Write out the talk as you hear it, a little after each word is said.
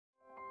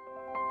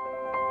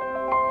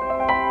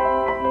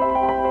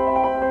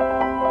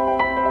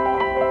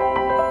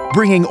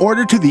bringing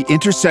order to the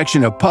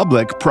intersection of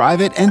public,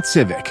 private, and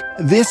civic.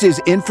 This is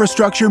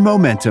Infrastructure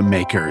Momentum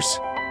Makers.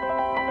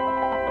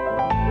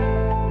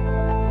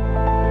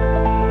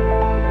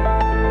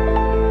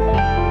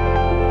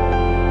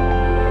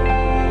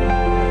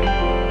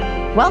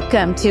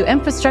 Welcome to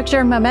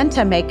Infrastructure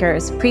Momentum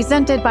Makers,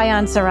 presented by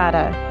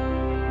Ansarada,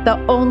 the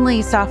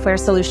only software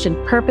solution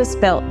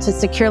purpose-built to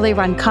securely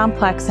run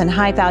complex and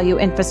high-value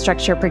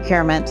infrastructure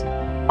procurement.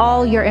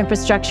 All your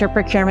infrastructure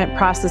procurement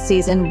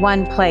processes in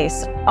one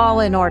place, all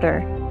in order.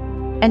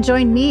 And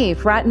join me,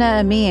 Ratna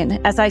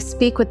Amin, as I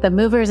speak with the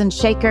movers and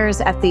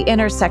shakers at the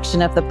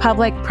intersection of the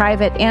public,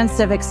 private, and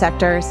civic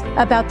sectors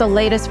about the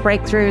latest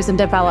breakthroughs and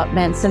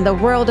developments in the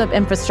world of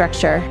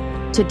infrastructure.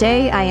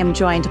 Today, I am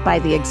joined by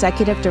the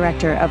Executive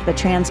Director of the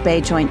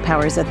Trans-Bay Joint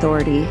Powers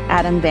Authority,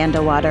 Adam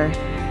Vandewater,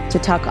 to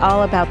talk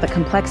all about the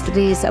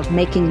complexities of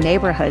making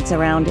neighborhoods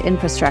around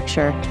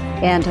infrastructure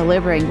and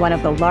delivering one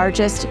of the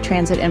largest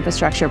transit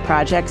infrastructure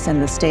projects in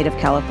the state of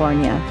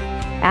California.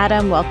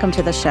 Adam, welcome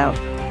to the show.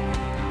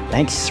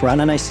 Thanks,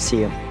 Rana. Nice to see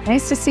you.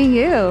 Nice to see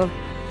you.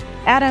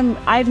 Adam,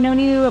 I've known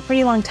you a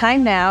pretty long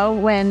time now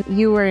when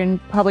you were in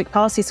public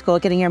policy school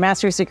getting your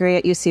master's degree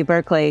at UC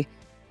Berkeley.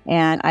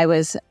 And I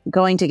was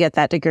going to get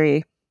that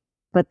degree,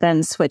 but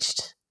then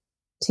switched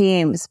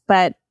teams.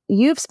 But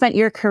you've spent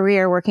your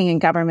career working in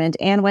government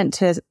and went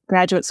to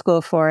graduate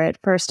school for it,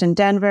 first in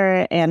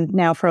Denver and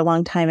now for a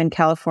long time in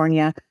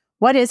California.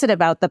 What is it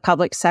about the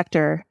public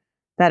sector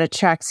that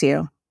attracts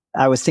you?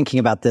 I was thinking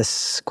about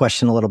this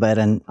question a little bit,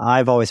 and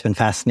I've always been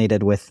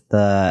fascinated with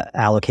the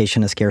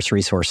allocation of scarce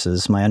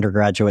resources. My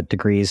undergraduate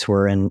degrees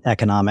were in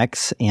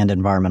economics and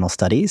environmental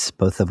studies,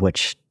 both of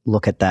which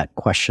look at that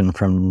question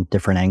from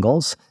different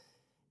angles.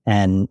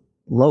 And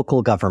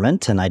local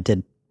government, and I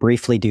did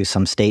briefly do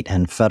some state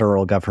and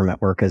federal government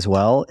work as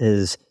well,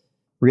 is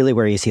really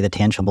where you see the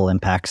tangible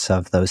impacts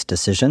of those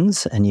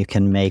decisions. And you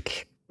can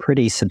make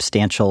pretty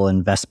substantial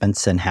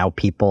investments in how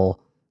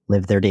people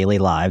live their daily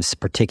lives,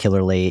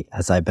 particularly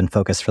as I've been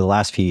focused for the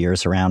last few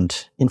years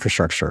around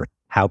infrastructure,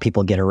 how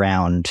people get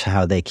around,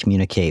 how they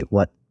communicate,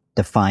 what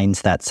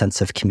defines that sense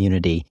of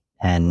community,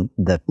 and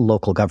the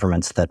local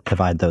governments that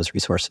provide those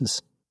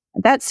resources.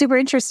 That's super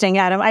interesting,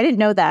 Adam. I didn't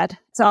know that.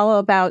 It's all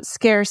about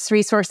scarce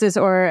resources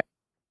or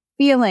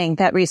feeling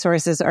that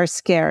resources are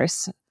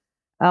scarce.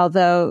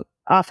 Although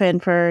often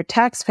for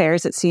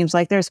taxpayers, it seems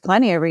like there's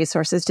plenty of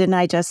resources. Didn't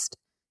I just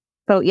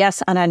vote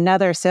yes on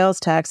another sales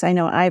tax? I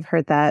know I've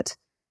heard that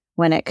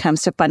when it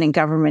comes to funding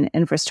government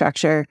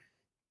infrastructure.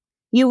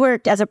 You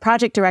worked as a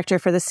project director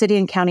for the city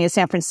and county of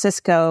San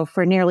Francisco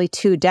for nearly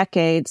 2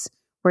 decades,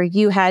 where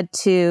you had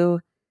to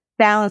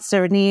balance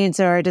the needs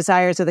or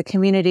desires of the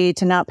community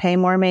to not pay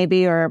more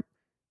maybe, or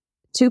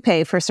to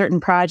pay for certain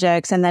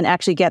projects and then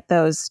actually get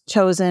those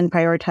chosen,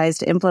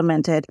 prioritized,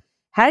 implemented.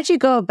 How did you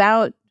go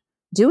about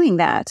doing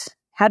that?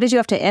 How did you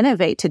have to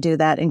innovate to do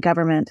that in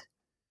government?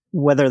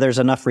 Whether there's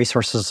enough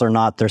resources or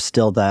not, there's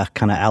still the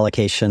kind of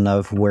allocation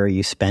of where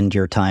you spend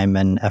your time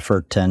and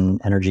effort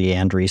and energy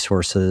and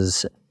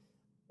resources.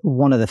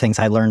 One of the things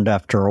I learned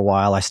after a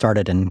while, I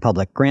started in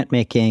public grant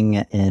making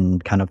in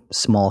kind of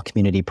small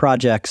community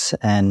projects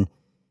and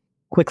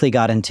quickly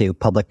got into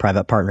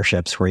public-private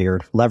partnerships where you're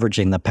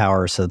leveraging the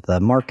powers of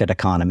the market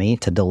economy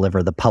to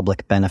deliver the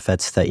public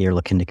benefits that you're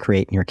looking to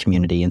create in your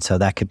community. And so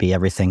that could be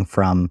everything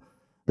from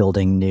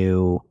building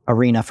new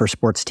arena for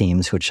sports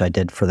teams, which I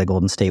did for the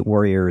Golden State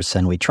Warriors.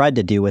 And we tried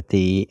to do with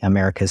the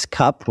America's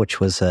Cup, which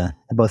was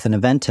both an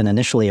event and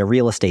initially a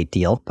real estate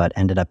deal, but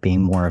ended up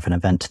being more of an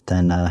event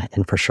than an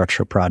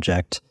infrastructure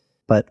project.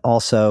 But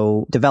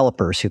also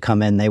developers who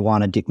come in, they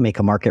want to make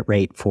a market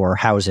rate for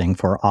housing,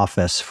 for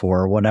office,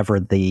 for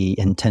whatever the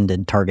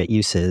intended target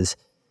use is.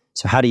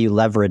 So how do you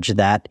leverage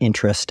that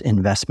interest,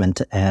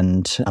 investment,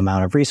 and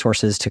amount of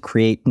resources to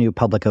create new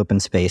public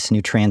open space,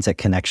 new transit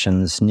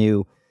connections,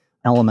 new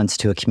elements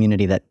to a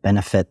community that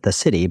benefit the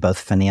city, both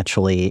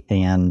financially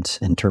and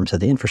in terms of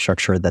the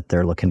infrastructure that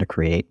they're looking to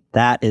create?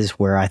 That is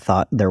where I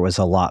thought there was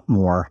a lot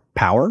more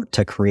power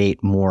to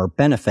create more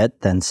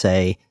benefit than,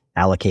 say,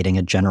 allocating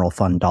a general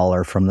fund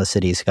dollar from the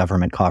city's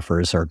government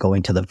coffers or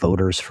going to the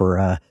voters for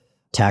a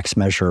tax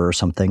measure or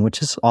something, which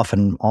is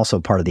often also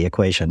part of the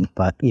equation.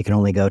 But you can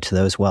only go to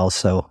those wells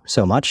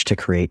so much to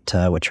create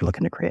what you're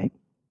looking to create.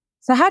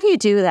 So how do you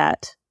do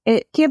that?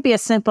 It can't be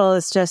as simple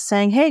as just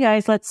saying, hey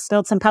guys, let's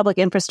build some public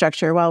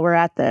infrastructure while we're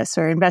at this,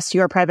 or invest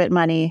your private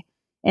money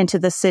into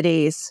the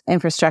city's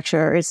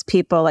infrastructure or its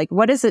people. Like,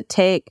 what does it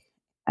take?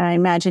 I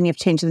imagine you've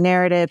changed the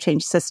narrative,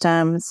 changed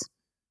systems,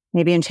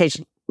 maybe even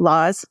changed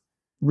laws.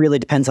 Really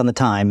depends on the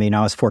time.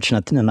 I was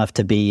fortunate enough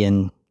to be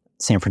in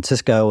San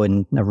Francisco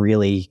in a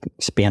really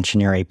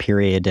expansionary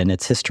period in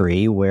its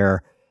history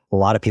where a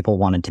lot of people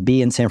wanted to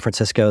be in San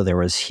Francisco. There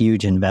was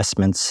huge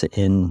investments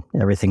in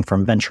everything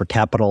from venture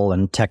capital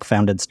and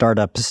tech-founded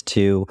startups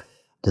to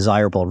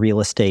desirable real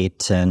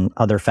estate and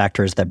other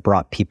factors that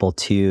brought people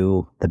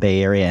to the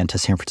Bay Area and to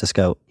San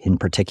Francisco in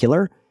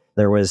particular.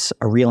 There was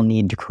a real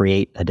need to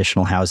create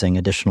additional housing,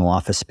 additional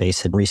office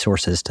space, and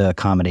resources to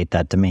accommodate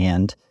that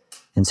demand.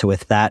 And so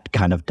with that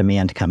kind of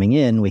demand coming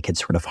in, we could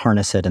sort of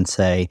harness it and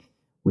say,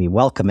 we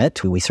welcome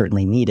it, we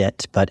certainly need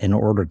it, but in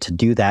order to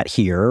do that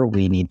here,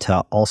 we need to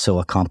also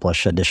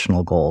accomplish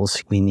additional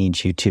goals. We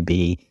need you to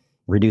be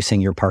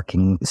reducing your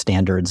parking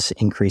standards,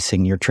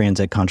 increasing your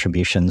transit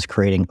contributions,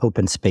 creating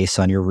open space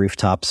on your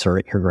rooftops or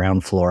at your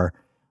ground floor,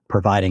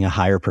 providing a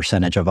higher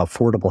percentage of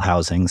affordable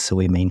housing so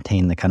we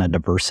maintain the kind of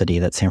diversity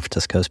that San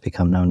Francisco's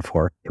become known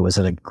for. It was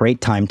a great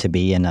time to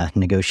be in a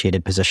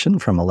negotiated position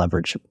from a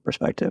leverage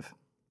perspective.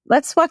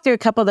 Let's walk through a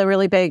couple of the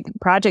really big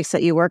projects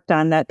that you worked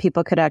on that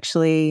people could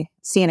actually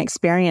see and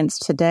experience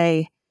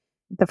today.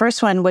 The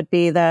first one would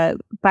be the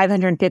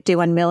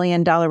 $551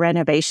 million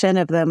renovation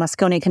of the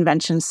Moscone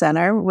Convention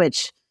Center,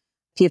 which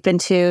if you've been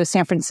to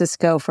San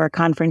Francisco for a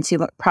conference,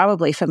 you're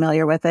probably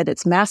familiar with it.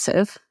 It's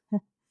massive.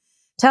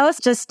 Tell us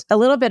just a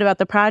little bit about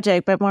the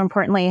project, but more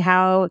importantly,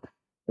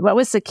 what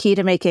was the key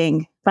to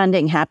making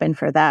funding happen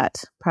for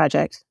that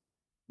project?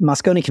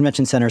 Moscone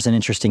Convention Center is an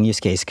interesting use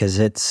case because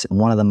it's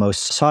one of the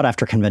most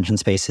sought-after convention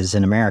spaces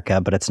in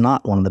America, but it's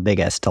not one of the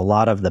biggest. A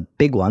lot of the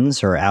big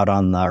ones are out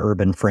on the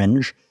urban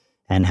fringe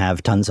and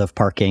have tons of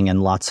parking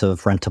and lots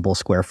of rentable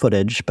square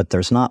footage, but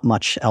there's not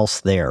much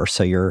else there.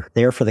 So you're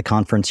there for the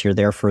conference, you're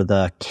there for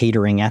the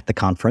catering at the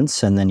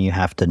conference, and then you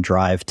have to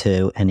drive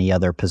to any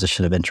other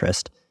position of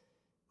interest.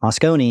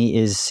 Moscone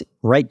is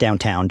right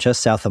downtown,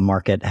 just south of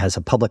Market, has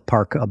a public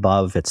park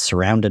above. It's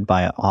surrounded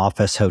by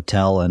office,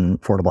 hotel,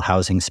 and affordable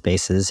housing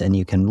spaces, and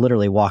you can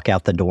literally walk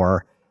out the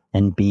door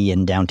and be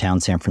in downtown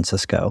San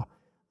Francisco.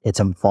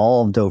 It's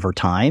evolved over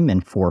time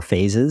in 4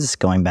 phases,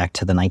 going back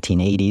to the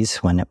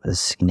 1980s when it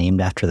was named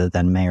after the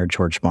then mayor,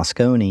 George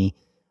Moscone.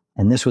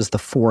 And this was the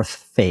 4th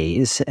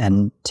phase.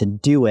 And to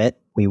do it,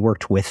 we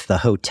worked with the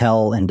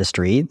hotel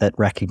industry that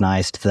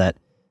recognized that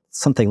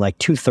something like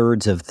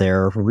 2/3 of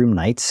their room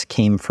nights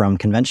came from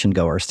convention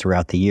goers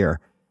throughout the year.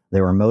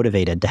 They were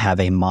motivated to have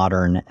a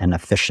modern and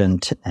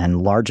efficient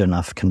and large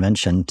enough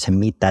convention to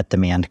meet that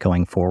demand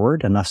going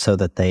forward, enough so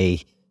that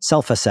they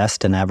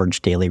self-assessed an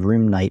average daily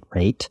room night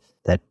rate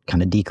that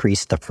kind of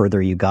decreased the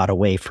further you got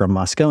away from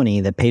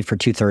Moscone that paid for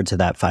 2/3 of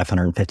that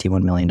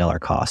 $551 million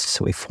cost.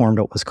 So we formed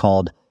what was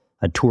called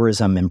a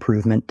tourism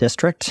improvement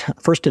district.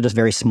 First, it was a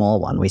very small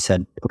one. We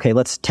said, okay,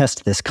 let's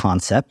test this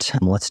concept.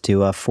 Let's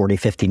do a $40,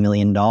 $50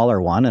 million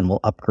one, and we'll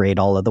upgrade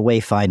all of the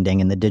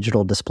wayfinding and the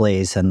digital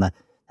displays and the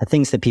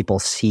things that people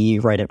see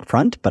right up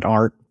front, but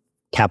aren't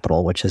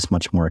capital, which is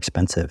much more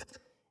expensive.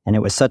 And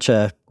it was such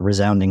a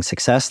resounding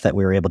success that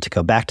we were able to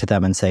go back to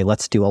them and say,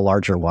 let's do a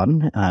larger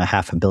one,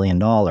 $500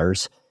 million,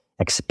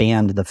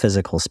 expand the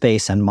physical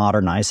space and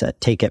modernize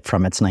it, take it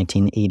from its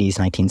 1980s,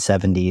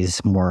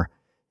 1970s, more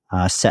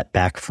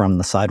setback from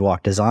the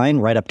sidewalk design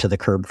right up to the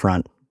curb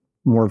front,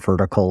 more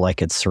vertical like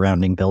its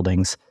surrounding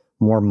buildings,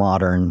 more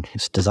modern.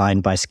 It's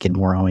designed by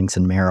Skidmore, Owings &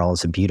 Merrill.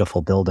 It's a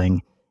beautiful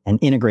building, and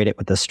integrate it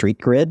with the street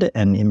grid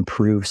and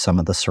improve some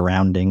of the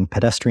surrounding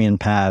pedestrian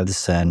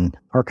paths and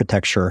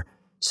architecture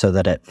so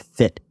that it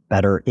fit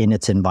better in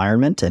its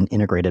environment and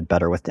integrated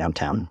better with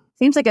downtown.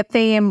 Seems like a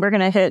theme we're going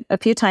to hit a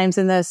few times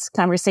in this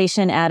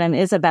conversation, Adam,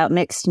 is about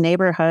mixed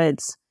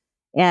neighborhoods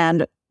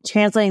and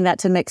translating that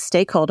to mixed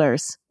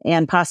stakeholders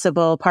and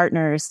possible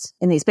partners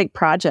in these big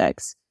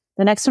projects.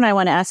 The next one I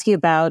want to ask you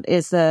about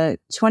is the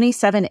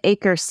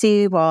 27-acre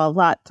seawall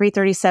lot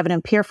 337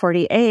 and Pier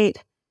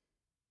 48,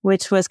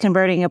 which was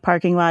converting a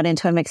parking lot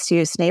into a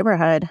mixed-use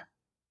neighborhood.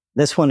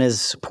 This one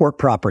is port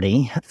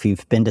property. If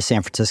you've been to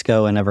San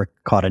Francisco and ever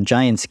caught a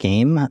Giants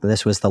game,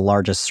 this was the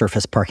largest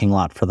surface parking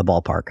lot for the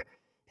ballpark.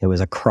 It was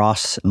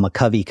across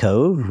McCovey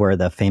Cove, where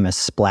the famous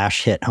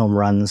splash hit home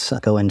runs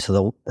go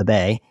into the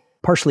bay.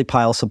 Partially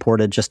pile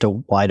supported, just a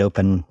wide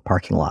open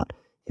parking lot.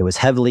 It was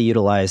heavily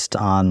utilized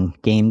on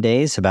game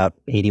days, about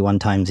 81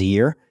 times a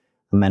year,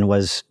 and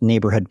was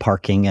neighborhood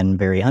parking and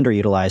very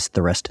underutilized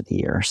the rest of the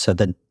year. So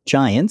the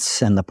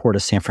Giants and the Port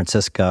of San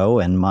Francisco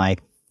and my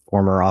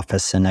former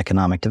office in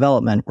economic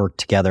development worked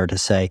together to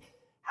say,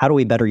 how do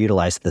we better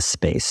utilize this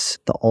space?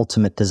 The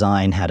ultimate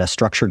design had a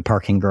structured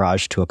parking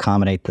garage to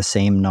accommodate the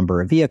same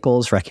number of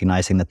vehicles,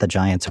 recognizing that the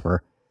Giants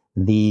were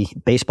the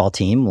baseball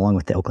team, along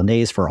with the Oakland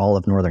A's, for all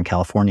of Northern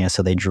California,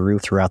 so they drew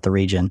throughout the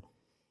region,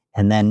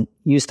 and then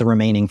used the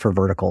remaining for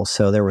vertical.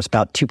 So there was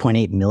about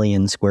 2.8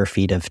 million square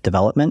feet of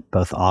development,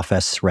 both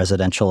office,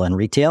 residential, and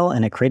retail,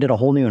 and it created a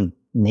whole new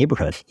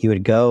neighborhood. You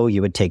would go,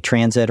 you would take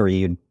transit, or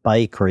you'd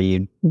bike, or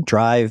you'd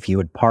drive, you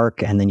would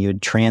park, and then you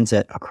would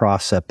transit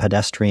across a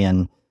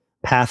pedestrian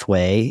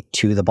pathway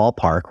to the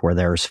ballpark where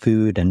there's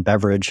food and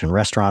beverage and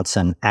restaurants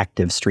and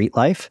active street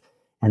life.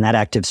 And that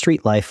active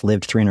street life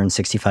lived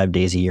 365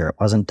 days a year. It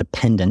wasn't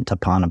dependent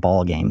upon a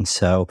ball game.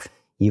 So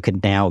you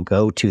could now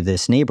go to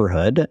this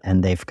neighborhood,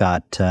 and they've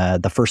got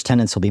the first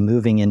tenants will be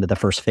moving into the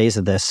first phase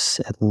of this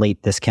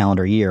late this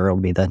calendar year. It'll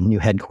be the new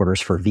headquarters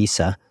for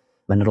Visa.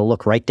 And it'll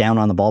look right down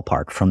on the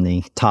ballpark. From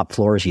the top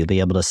floors, you'll be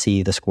able to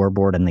see the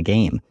scoreboard and the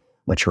game,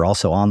 which are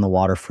also on the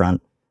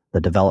waterfront. The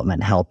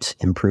development helped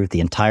improve the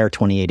entire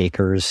 28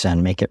 acres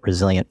and make it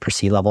resilient for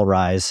sea level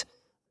rise.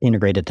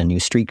 Integrated a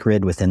new street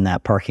grid within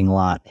that parking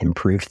lot,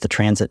 improved the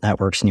transit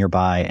networks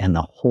nearby, and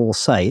the whole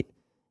site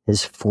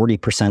is 40%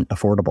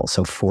 affordable.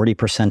 So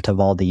 40% of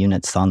all the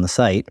units on the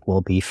site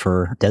will be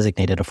for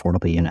designated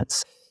affordable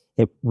units.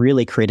 It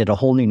really created a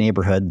whole new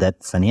neighborhood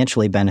that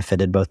financially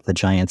benefited both the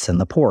Giants and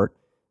the port,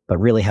 but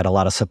really had a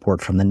lot of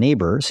support from the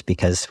neighbors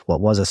because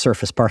what was a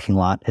surface parking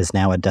lot is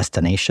now a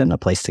destination, a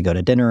place to go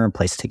to dinner, a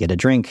place to get a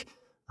drink,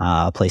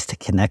 a place to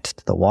connect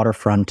to the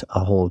waterfront,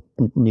 a whole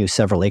new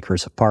several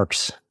acres of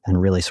parks,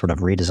 and really sort of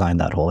redesigned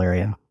that whole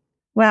area.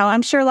 Wow,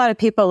 I'm sure a lot of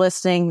people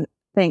listening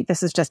think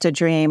this is just a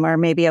dream or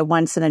maybe a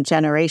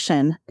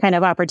once-in-a-generation kind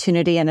of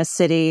opportunity in a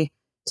city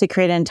to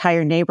create an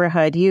entire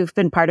neighborhood. You've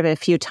been part of it a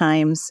few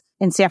times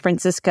in San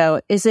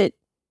Francisco. Is it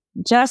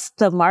just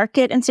the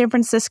market in San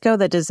Francisco,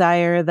 the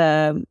desire,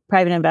 the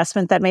private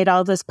investment that made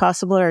all this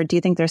possible? Or do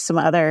you think there's some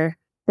other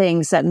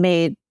things that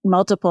made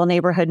multiple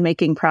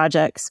neighborhood-making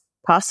projects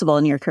possible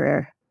in your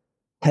career?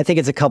 I think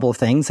it's a couple of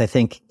things. I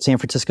think San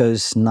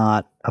Francisco's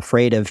not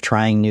afraid of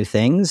trying new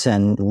things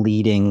and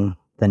leading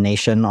the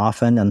nation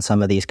often on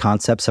some of these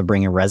concepts of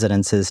bringing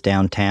residences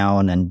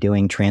downtown and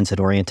doing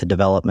transit-oriented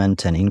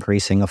development and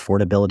increasing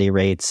affordability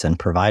rates and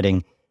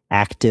providing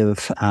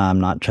active,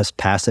 not just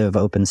passive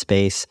open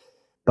space.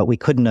 But we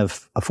couldn't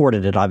have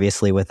afforded it,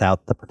 obviously,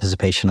 without the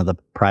participation of the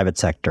private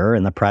sector.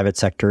 And the private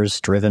sector is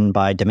driven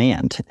by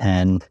demand.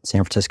 And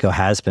San Francisco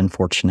has been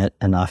fortunate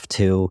enough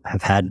to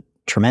have had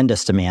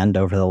tremendous demand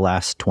over the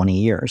last 20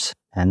 years.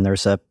 And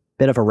there's a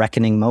bit of a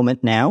reckoning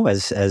moment now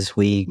as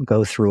we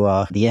go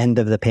through the end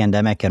of the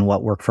pandemic and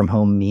what work from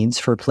home means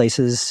for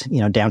places,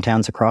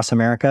 downtowns across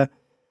America.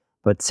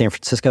 But San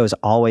Francisco has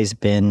always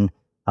been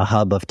a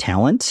hub of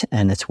talent,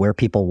 and it's where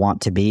people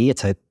want to be.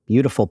 It's a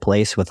beautiful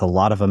place with a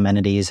lot of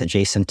amenities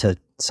adjacent to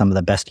some of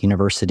the best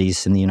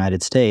universities in the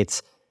United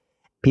States.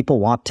 People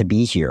want to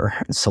be here.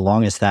 So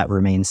long as that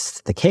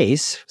remains the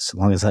case, so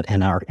long as that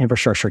and our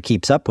infrastructure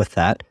keeps up with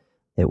that,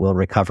 it will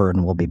recover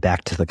and we'll be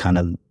back to the kind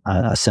of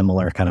a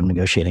similar kind of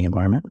negotiating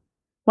environment.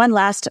 One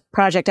last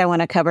project I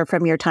want to cover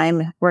from your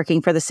time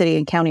working for the city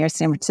and county of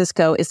San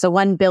Francisco is the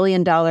 $1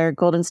 billion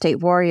Golden State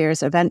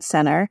Warriors Event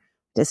Center.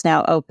 It is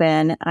now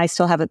open. I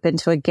still haven't been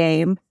to a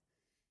game.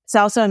 It's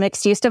also a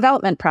mixed-use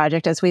development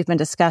project, as we've been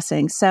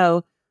discussing.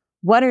 So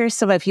what are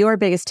some of your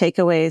biggest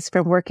takeaways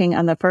from working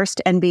on the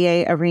first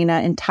NBA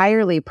arena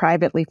entirely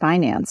privately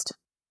financed?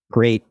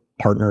 Great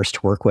partners to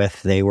work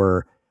with. They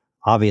were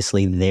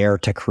obviously there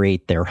to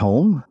create their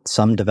home.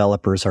 Some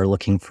developers are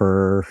looking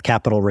for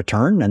capital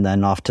return and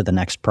then off to the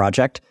next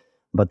project.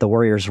 But the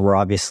Warriors were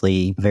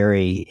obviously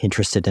very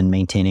interested in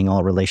maintaining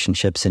all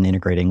relationships and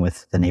integrating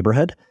with the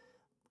neighborhood.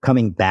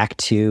 Coming back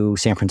to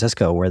San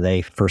Francisco, where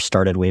they first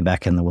started way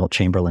back in the Wilt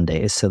Chamberlain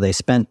days. So they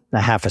spent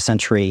a half a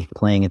century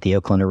playing at the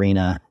Oakland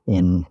Arena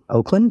in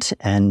Oakland,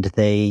 and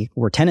they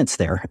were tenants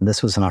there. And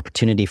this was an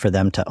opportunity for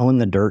them to own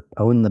the dirt,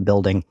 own the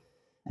building,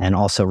 and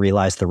also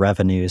realize the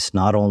revenues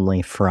not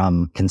only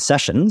from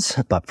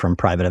concessions, but from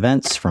private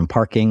events, from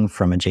parking,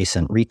 from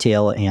adjacent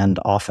retail and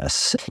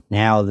office.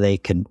 Now they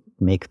could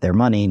make their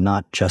money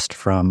not just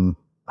from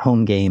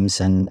home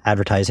games and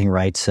advertising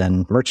rights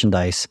and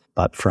merchandise,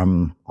 but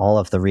from all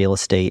of the real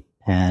estate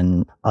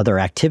and other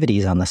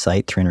activities on the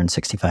site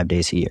 365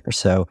 days a year.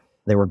 So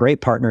they were great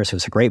partners. It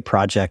was a great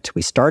project.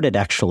 We started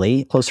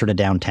actually closer to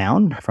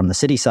downtown. From the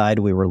city side,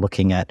 we were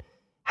looking at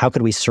how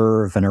could we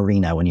serve an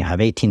arena when you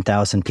have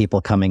 18,000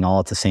 people coming all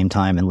at the same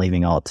time and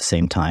leaving all at the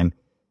same time.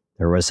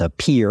 There was a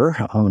pier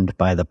owned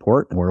by the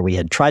port where we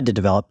had tried to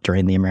develop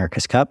during the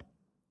America's Cup.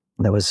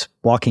 That was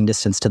walking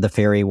distance to the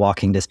ferry,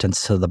 walking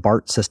distance to the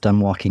BART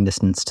system, walking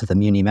distance to the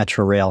Muni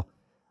Metro Rail,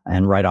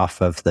 and right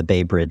off of the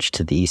Bay Bridge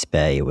to the East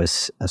Bay. It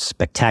was a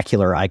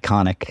spectacular,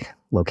 iconic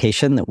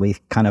location that we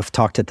kind of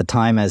talked at the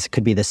time as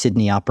could be the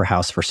Sydney Opera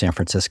House for San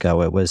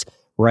Francisco. It was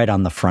right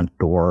on the front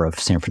door of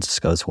San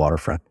Francisco's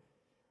waterfront.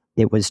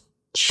 It was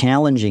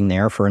challenging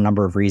there for a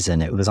number of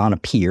reasons. It was on a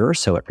pier,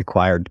 so it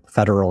required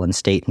federal and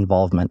state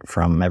involvement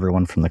from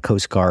everyone from the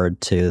Coast Guard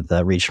to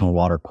the Regional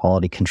Water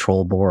Quality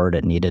Control Board.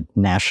 It needed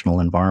National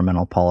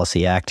Environmental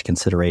Policy Act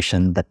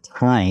consideration. The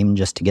time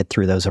just to get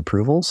through those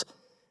approvals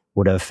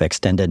would have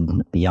extended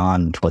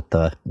beyond what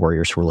the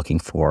Warriors were looking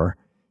for.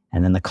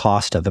 And then the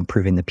cost of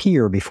improving the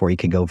pier before you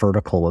could go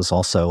vertical was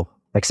also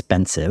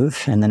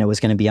expensive. And then it was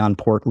going to be on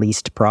port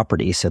leased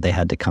property, so they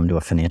had to come to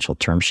a financial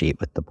term sheet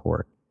with the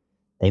port.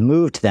 They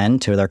moved then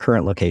to their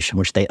current location,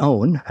 which they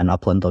own, an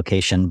upland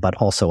location, but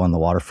also on the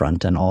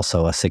waterfront and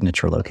also a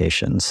signature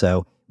location.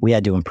 So we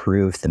had to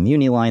improve the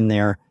Muni line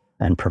there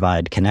and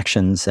provide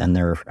connections, and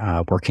they're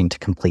working to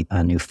complete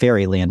a new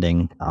ferry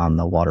landing on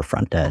the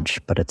waterfront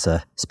edge. But it's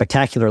a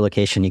spectacular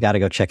location. You got to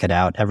go check it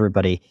out.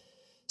 Everybody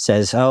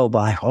says, oh, but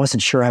I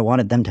wasn't sure I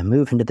wanted them to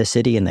move into the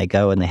city, and they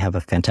go and they have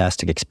a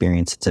fantastic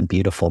experience. It's a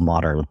beautiful,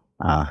 modern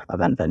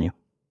event venue.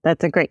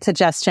 That's a great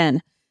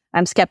suggestion.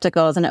 I'm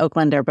skeptical as an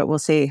Oaklander, but we'll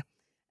see.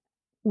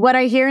 What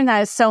I hear in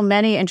that is so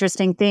many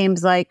interesting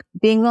themes, like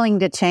being willing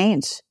to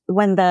change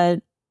when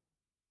the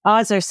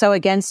odds are so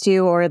against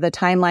you or the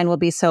timeline will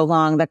be so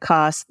long, the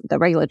cost, the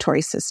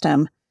regulatory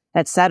system,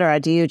 et cetera.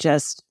 Do you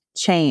just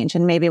change?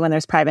 And maybe when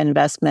there's private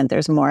investment,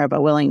 there's more of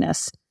a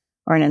willingness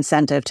or an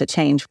incentive to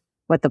change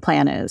what the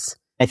plan is.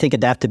 I think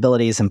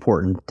adaptability is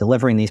important.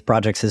 Delivering these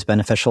projects is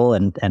beneficial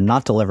and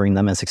not delivering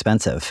them is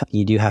expensive.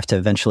 You do have to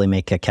eventually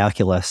make a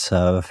calculus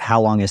of how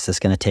long is this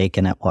going to take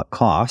and at what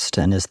cost,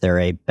 and is there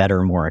a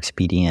better, more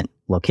expedient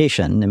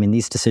location? I mean,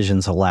 these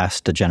decisions will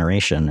last a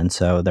generation, and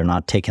so they're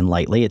not taken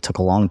lightly. It took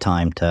a long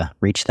time to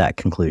reach that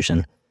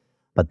conclusion,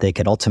 but they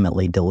could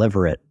ultimately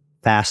deliver it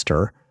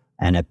faster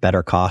and at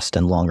better cost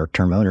and longer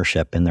term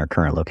ownership in their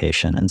current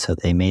location. And so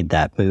they made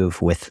that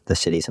move with the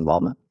city's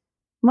involvement.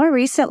 More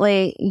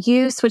recently,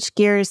 you switched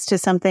gears to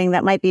something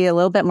that might be a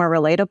little bit more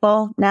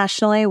relatable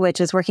nationally, which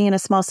is working in a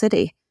small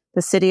city.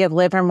 The city of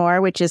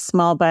Livermore, which is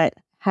small but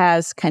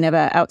has kind of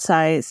an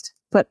outsized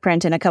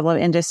footprint in a couple of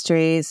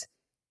industries.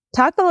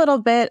 Talk a little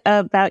bit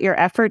about your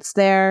efforts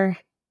there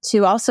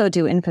to also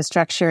do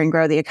infrastructure and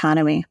grow the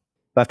economy.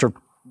 After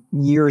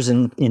years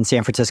in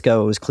San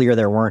Francisco, it was clear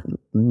there weren't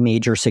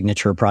major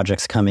signature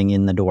projects coming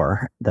in the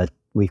door, that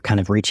we've kind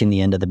of reaching the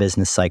end of the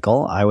business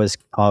cycle. I was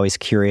always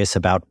curious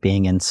about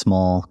being in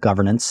small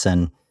governance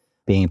and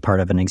being part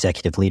of an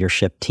executive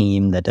leadership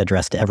team that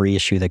addressed every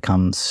issue that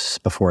comes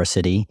before a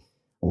city.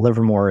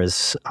 Livermore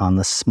is on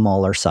the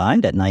smaller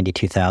side at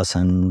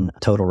 92,000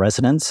 total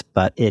residents,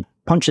 but it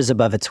punches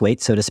above its weight,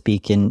 so to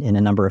speak, in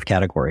a number of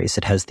categories.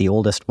 It has the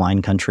oldest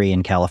wine country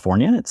in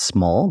California. It's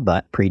small,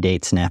 but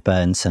predates Napa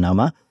and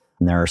Sonoma.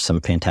 And there are some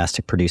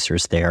fantastic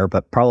producers there.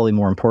 But probably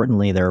more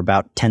importantly, there are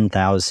about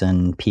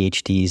 10,000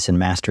 PhDs and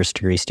master's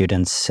degree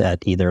students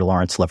at either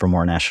Lawrence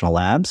Livermore National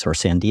Labs or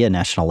Sandia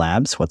National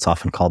Labs, what's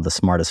often called the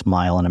smartest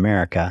mile in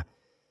America.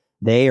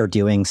 They are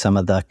doing some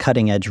of the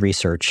cutting edge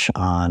research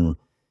on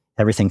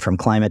everything from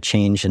climate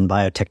change and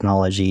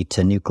biotechnology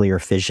to nuclear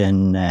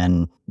fission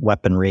and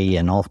weaponry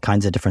and all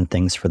kinds of different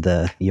things for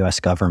the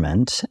U.S.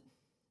 government.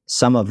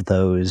 Some of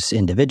those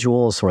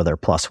individuals or their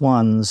plus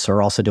ones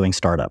are also doing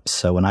startups.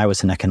 So when I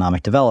was in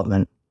economic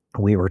development,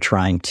 we were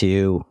trying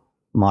to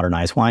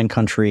modernize wine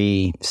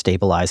country,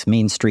 stabilize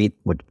Main Street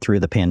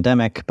through the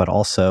pandemic, but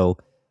also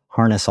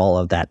harness all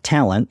of that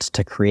talent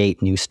to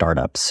create new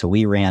startups. So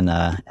we ran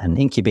an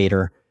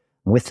incubator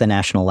with the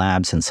national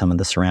labs in some of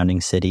the surrounding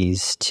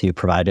cities to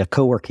provide a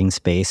co-working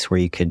space where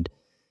you could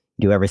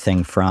do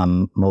everything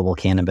from mobile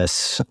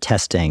cannabis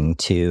testing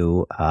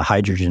to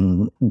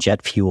hydrogen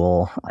jet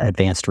fuel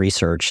advanced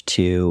research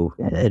to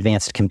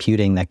advanced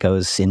computing that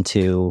goes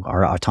into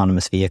our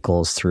autonomous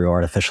vehicles through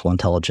artificial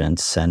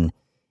intelligence. And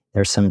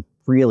there's some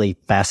really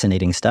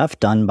fascinating stuff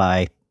done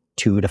by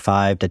 2 to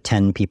 5 to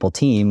 10 people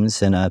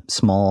teams in a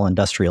small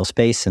industrial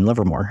space in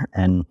Livermore.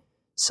 And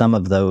some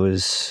of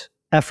those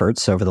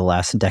efforts over the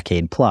last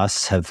decade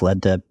plus have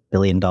led to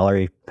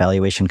billion-dollar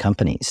valuation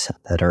companies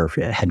that are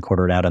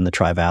headquartered out in the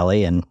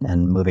Tri-Valley and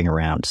moving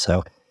around. So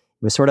it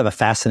was sort of a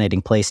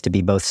fascinating place to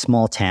be, both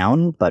small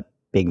town, but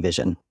big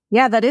vision.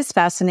 Yeah, that is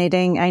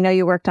fascinating. I know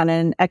you worked on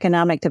an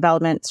economic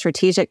development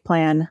strategic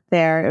plan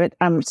there.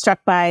 I'm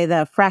struck by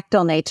the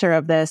fractal nature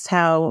of this,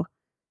 how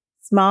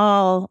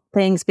small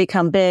things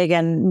become big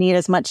and need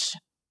as much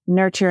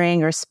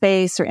nurturing or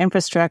space or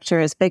infrastructure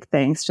as big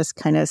things, just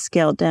kind of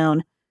scaled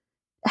down.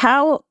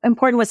 How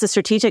important was the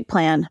strategic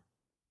plan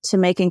to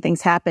making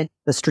things happen?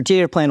 The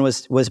strategic plan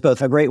was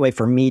both a great way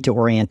for me to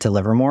orient to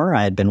Livermore.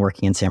 I had been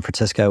working in San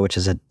Francisco, which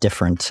is a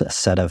different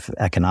set of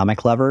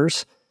economic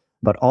levers,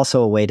 but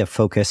also a way to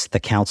focus the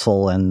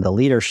council and the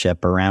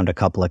leadership around a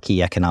couple of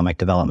key economic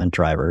development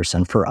drivers.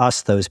 And for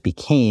us, those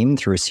became,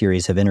 through a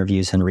series of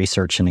interviews and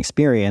research and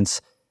experience,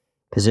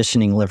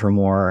 positioning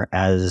Livermore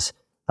as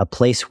a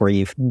place where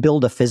you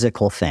build a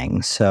physical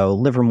thing. So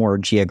Livermore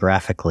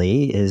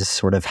geographically is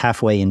sort of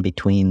halfway in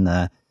between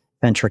the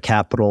venture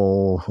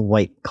capital,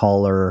 white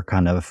collar,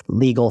 kind of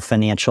legal,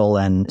 financial,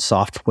 and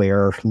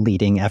software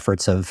leading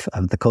efforts of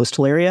the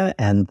coastal area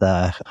and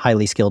the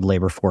highly skilled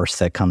labor force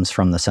that comes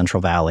from the Central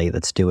Valley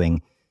that's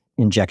doing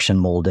injection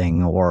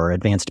molding or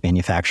advanced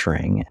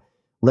manufacturing.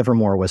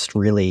 Livermore was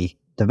really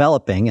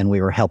developing, and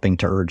we were helping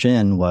to urge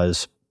in,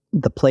 was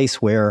the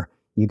place where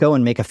you go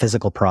and make a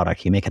physical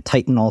product. You make a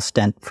Titanol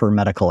stent for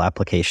medical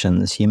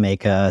applications. You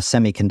make a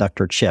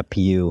semiconductor chip.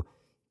 You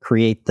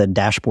create the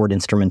dashboard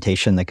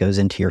instrumentation that goes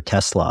into your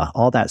Tesla.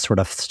 All that sort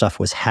of stuff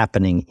was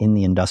happening in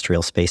the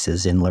industrial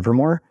spaces in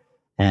Livermore.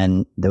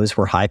 And those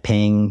were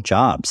high-paying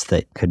jobs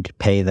that could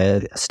pay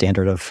the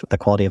standard of the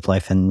quality of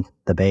life in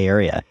the Bay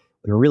Area.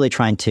 We were really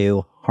trying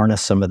to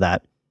harness some of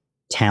that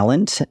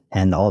talent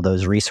and all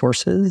those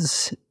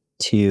resources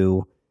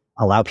to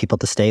allow people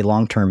to stay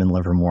long-term in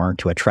Livermore,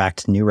 to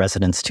attract new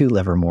residents to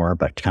Livermore,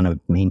 but kind of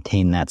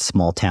maintain that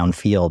small town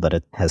feel that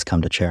it has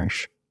come to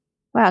cherish.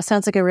 Wow,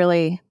 sounds like a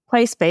really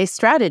place-based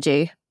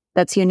strategy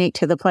that's unique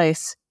to the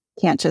place.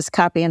 Can't just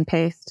copy and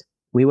paste.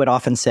 We would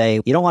often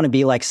say, you don't want to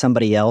be like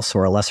somebody else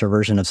or a lesser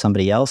version of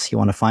somebody else. You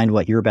want to find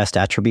what your best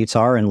attributes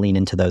are and lean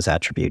into those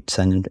attributes.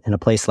 And in a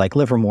place like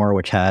Livermore,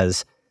 which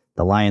has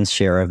the lion's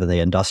share of the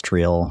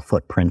industrial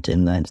footprint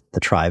in the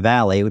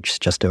Tri-Valley, which is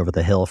just over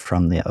the hill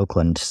from the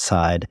Oakland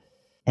side,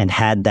 and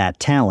had that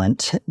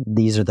talent,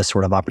 these are the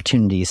sort of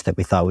opportunities that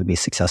we thought would be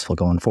successful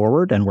going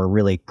forward, and we're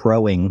really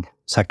growing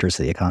sectors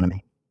of the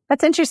economy.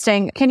 That's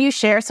interesting. Can you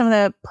share some of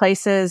the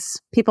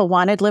places people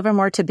wanted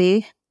Livermore to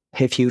be?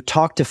 If you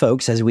talk to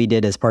folks, as we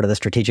did as part of the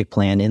strategic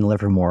plan in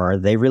Livermore,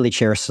 they really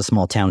cherish the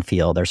small town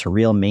feel. There's a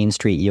real Main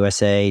Street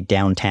USA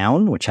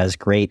downtown, which has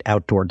great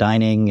outdoor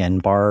dining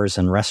and bars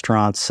and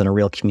restaurants and a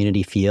real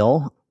community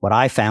feel. What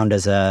I found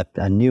as a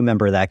new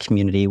member of that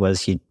community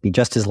was you'd be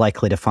just as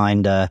likely to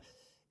find a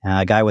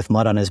guy with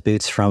mud on his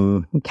boots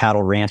from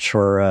cattle ranch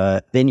or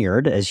a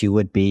vineyard as you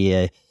would be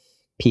a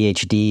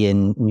PhD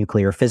in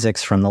nuclear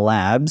physics from the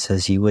labs,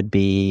 as you would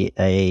be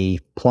a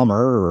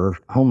plumber or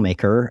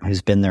homemaker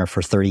who's been there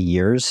for 30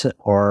 years,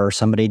 or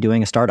somebody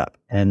doing a startup.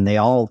 And they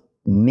all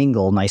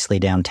mingle nicely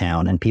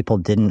downtown, and people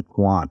didn't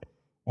want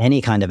any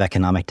kind of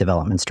economic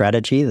development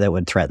strategy that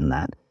would threaten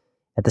that.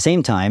 At the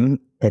same time,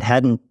 it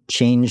hadn't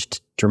changed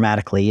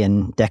dramatically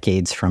in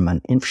decades from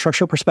an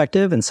infrastructure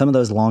perspective, and some of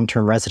those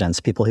long-term residents,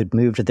 people who'd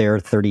moved there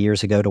 30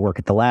 years ago to work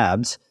at the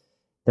labs,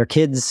 their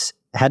kids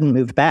hadn't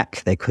moved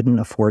back. They couldn't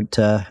afford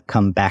to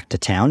come back to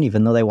town,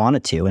 even though they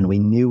wanted to. And we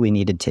knew we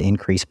needed to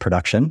increase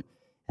production.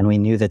 And we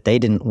knew that they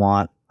didn't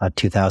want a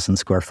 2,000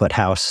 square foot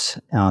house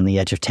on the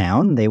edge of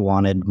town. They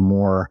wanted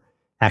more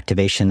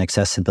activation,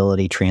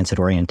 accessibility, transit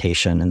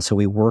orientation. And so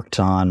we worked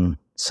on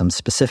some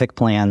specific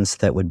plans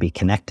that would be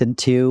connected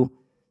to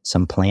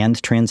some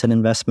planned transit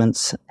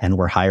investments and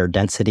were higher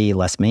density,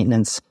 less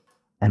maintenance.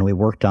 And we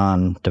worked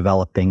on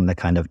developing the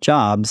kind of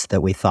jobs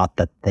that we thought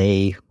that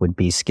they would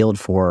be skilled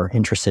for,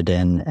 interested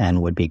in,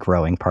 and would be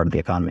growing part of the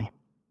economy.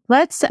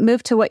 Let's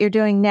move to what you're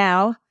doing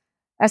now.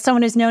 As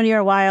someone who's known you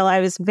a while,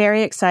 I was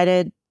very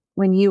excited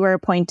when you were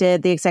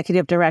appointed the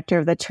executive director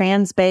of the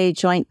Trans-Bay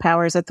Joint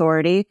Powers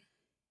Authority.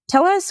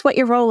 Tell us what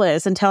your role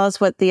is and tell us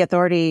what the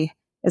authority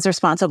is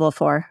responsible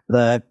for.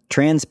 The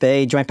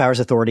Trans-Bay Joint Powers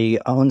Authority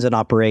owns and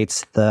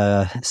operates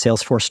the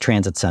Salesforce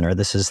Transit Center.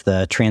 This is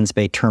the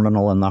Trans-Bay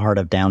terminal in the heart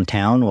of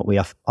downtown, what we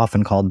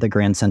often called the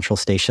Grand Central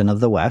Station of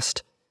the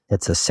West.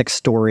 It's a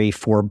 6-story,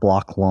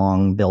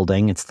 4-block-long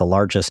building. It's the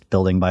largest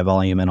building by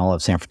volume in all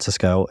of San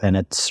Francisco, and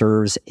it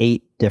serves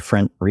 8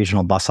 different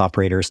regional bus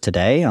operators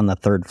today on the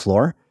 3rd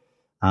floor,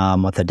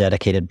 with a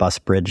dedicated bus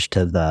bridge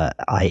to the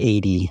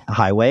I-80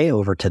 highway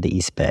over to the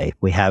East Bay.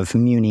 We have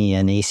Muni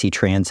and AC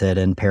Transit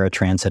and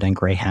Paratransit and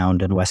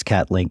Greyhound and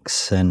Westcat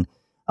Links and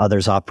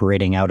others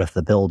operating out of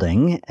the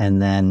building.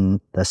 And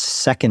then the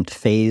second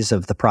phase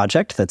of the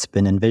project that's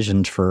been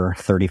envisioned for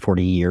 30,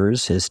 40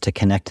 years is to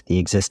connect the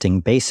existing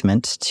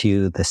basement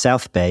to the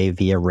South Bay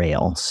via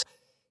rails.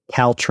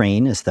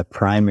 Caltrain is the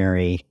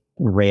primary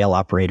rail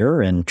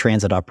operator and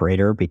transit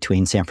operator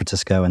between San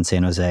Francisco and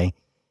San Jose.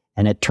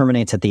 And it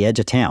terminates at the edge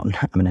of town.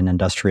 I'm in an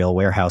industrial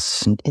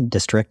warehouse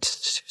district,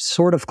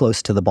 sort of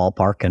close to the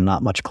ballpark and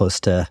not much close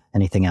to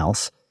anything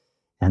else.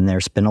 And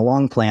there's been a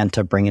long plan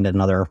to bring it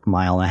another 1.5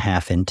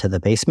 miles into the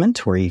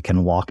basement where you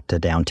can walk to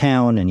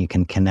downtown and you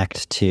can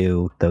connect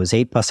to those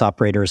 8 bus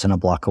operators and a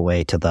block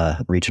away to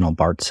the regional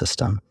BART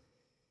system.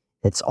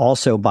 It's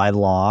also by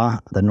law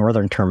the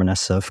northern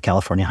terminus of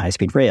California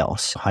high-speed rail.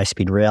 So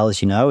high-speed rail,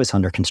 as you know, is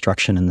under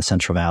construction in the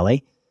Central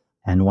Valley.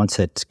 And once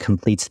it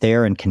completes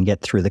there and can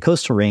get through the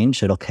coastal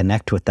range, it'll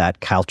connect with that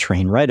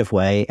Caltrain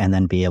right-of-way and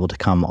then be able to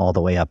come all the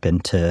way up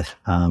into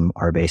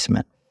our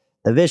basement.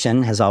 The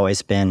vision has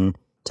always been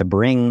to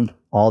bring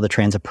all the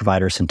transit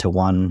providers into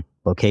one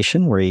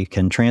location where you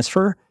can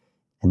transfer,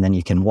 and then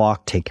you can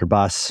walk, take your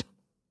bus,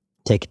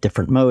 take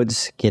different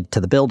modes, get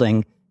to the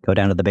building, go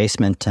down to the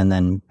basement, and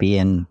then be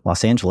in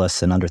Los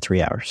Angeles in under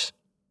 3 hours.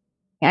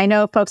 I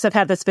know folks have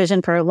had this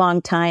vision for a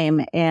long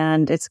time,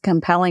 and it's a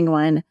compelling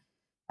one.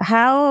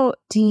 How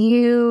do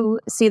you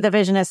see the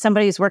vision as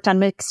somebody who's worked on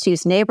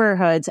mixed-use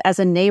neighborhoods as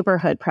a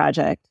neighborhood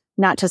project,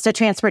 not just a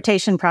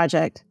transportation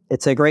project?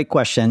 It's a great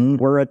question.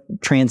 We're a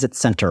transit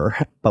center,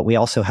 but we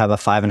also have a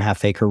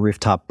 5.5-acre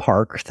rooftop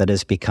park that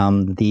has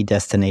become the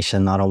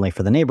destination not only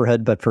for the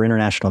neighborhood, but for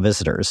international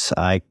visitors.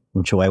 I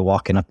enjoy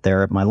walking up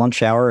there at my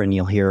lunch hour, and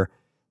you'll hear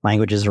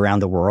languages around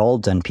the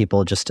world and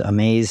people just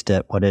amazed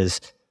at what is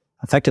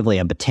effectively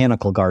a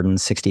botanical garden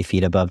 60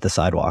 feet above the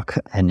sidewalk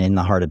and in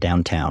the heart of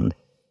downtown.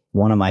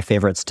 One of my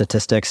favorite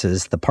statistics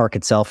is the park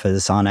itself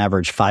is on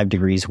average 5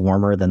 degrees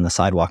warmer than the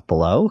sidewalk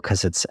below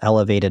because it's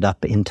elevated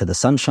up into the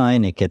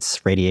sunshine. It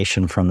gets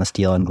radiation from the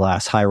steel and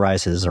glass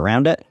high-rises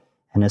around it,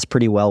 and it's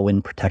pretty well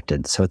wind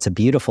protected. So it's a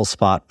beautiful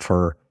spot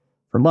for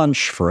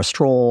lunch, for a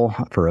stroll,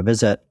 for a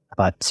visit.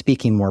 But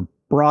speaking more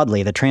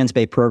broadly, the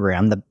Trans-Bay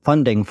program, the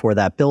funding for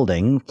that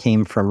building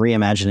came from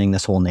reimagining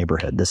this whole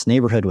neighborhood. This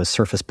neighborhood was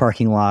surface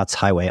parking lots,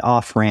 highway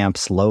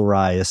off-ramps,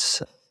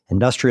 low-rise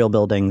industrial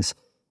buildings,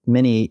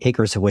 many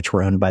acres of which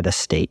were owned by the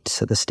state.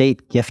 So the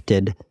state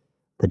gifted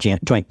the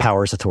Joint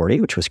Powers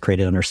Authority, which was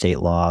created under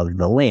state law,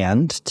 the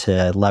land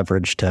to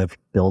leverage to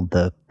build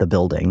the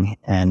building.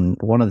 And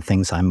one of the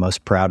things I'm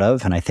most proud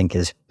of, and I think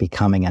is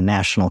becoming a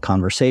national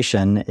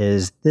conversation,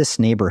 is this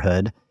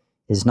neighborhood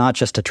is not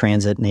just a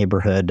transit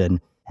neighborhood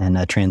and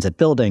a transit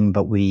building,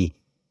 but we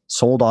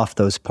sold off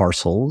those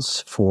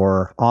parcels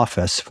for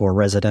office, for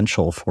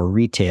residential, for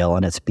retail,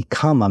 and it's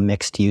become a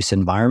mixed-use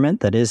environment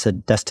that is a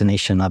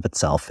destination of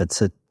itself.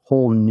 It's a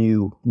whole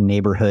new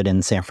neighborhood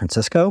in San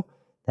Francisco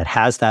that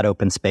has that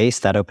open space.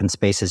 That open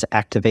space is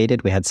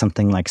activated. We had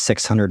something like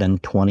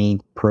 620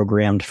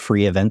 programmed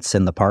free events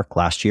in the park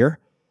last year.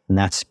 And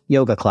that's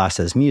yoga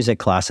classes, music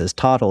classes,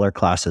 toddler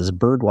classes,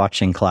 bird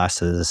watching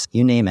classes,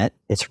 you name it.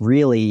 It's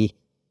really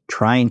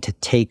trying to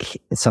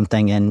take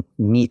something and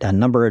meet a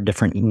number of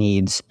different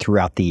needs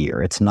throughout the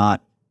year. It's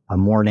not a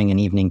morning and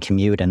evening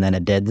commute and then a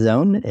dead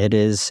zone. It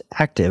is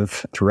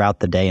active throughout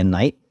the day and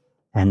night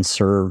and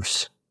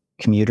serves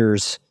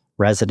commuters,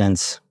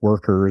 residents,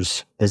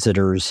 workers,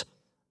 visitors.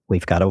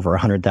 We've got over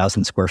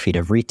 100,000 square feet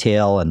of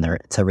retail, and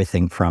it's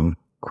everything from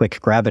quick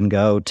grab and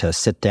go to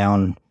sit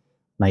down,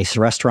 nice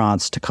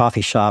restaurants to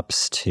coffee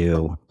shops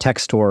to tech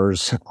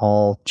stores,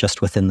 all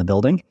just within the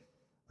building.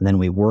 And then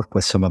we work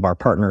with some of our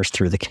partners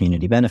through the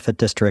Community Benefit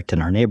District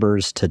and our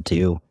neighbors to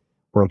do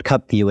World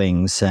Cup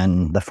viewings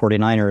and the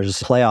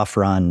 49ers playoff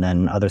run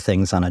and other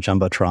things on a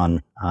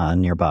Jumbotron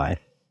nearby.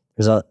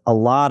 There's a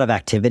lot of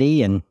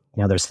activity, and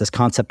there's this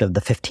concept of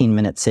the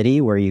 15-minute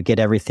city where you get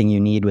everything you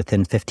need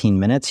within 15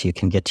 minutes. You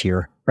can get to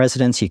your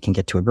residence, you can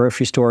get to a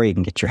grocery store, you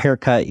can get your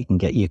haircut,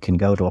 you can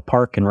go to a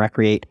park and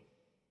recreate.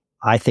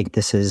 I think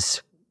this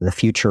is the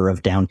future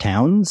of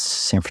downtowns,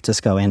 San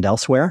Francisco and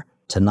elsewhere,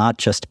 to not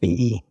just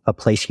be a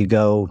place you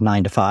go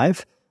 9 to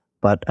 5,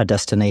 but a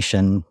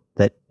destination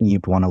that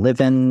you'd want to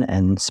live in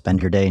and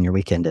spend your day and your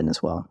weekend in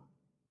as well.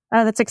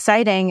 Oh, that's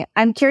exciting.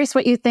 I'm curious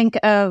what you think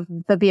of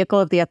the vehicle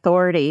of the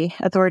authority.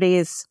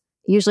 Authorities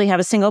usually have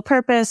a single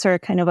purpose or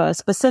kind of a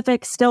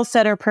specific skill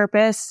set or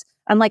purpose.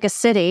 Unlike a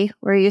city,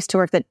 we're used to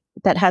work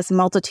that has a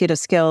multitude of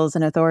skills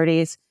and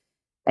authorities.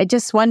 I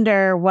just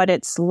wonder what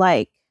it's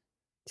like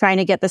trying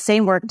to get the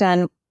same work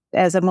done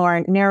as a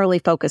more narrowly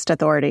focused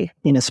authority.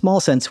 In a small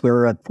sense,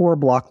 we're a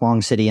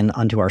 4-block-long city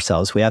unto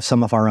ourselves. We have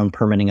some of our own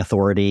permitting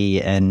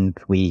authority, and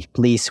we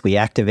police, we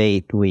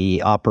activate,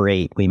 we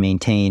operate, we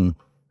maintain,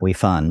 we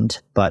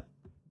fund. But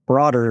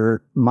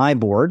broader, my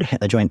board,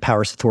 the Joint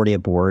Powers Authority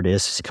Board,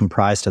 is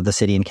comprised of the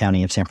City and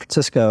County of San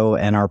Francisco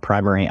and our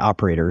primary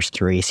operators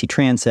through AC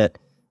Transit,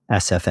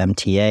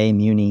 SFMTA,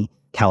 Muni,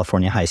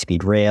 California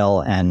High-Speed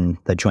Rail, and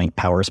the Joint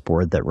Powers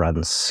Board that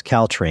runs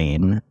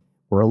Caltrain.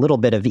 We're a little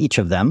bit of each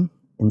of them.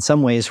 In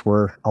some ways,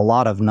 we're a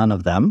lot of none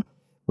of them.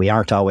 We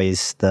aren't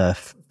always the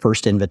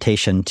first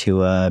invitation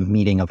to a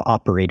meeting of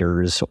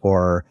operators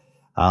or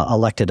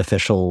elected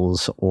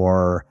officials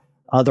or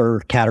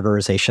other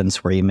categorizations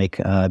where you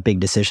make big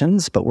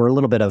decisions, but we're a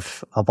little bit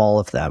of all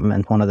of them.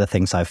 And one of the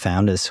things I've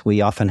found is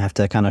we often have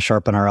to kind of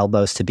sharpen our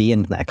elbows to be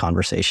in that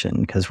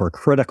conversation because we're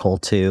critical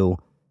to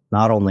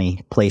not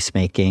only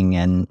placemaking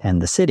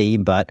and the city,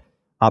 but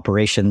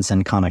operations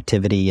and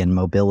connectivity and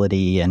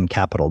mobility and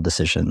capital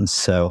decisions.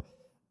 So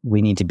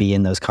we need to be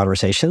in those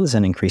conversations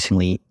and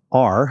increasingly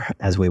are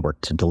as we work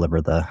to deliver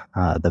the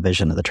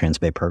vision of the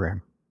Transbay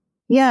program.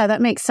 Yeah,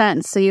 that makes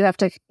sense. So you have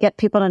to get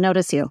people to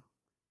notice you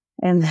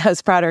in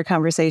those broader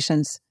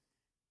conversations.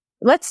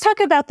 Let's talk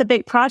about the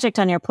big project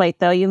on your plate,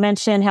 though. You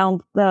mentioned how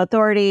the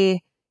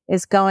authority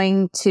is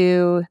going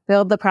to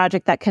build the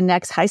project that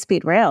connects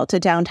high-speed rail to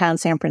downtown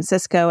San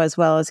Francisco as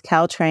well as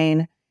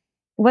Caltrain.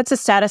 What's the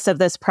status of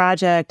this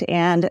project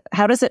and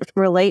how does it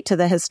relate to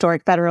the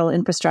historic federal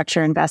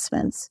infrastructure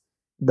investments?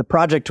 The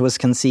project was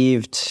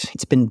conceived,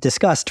 it's been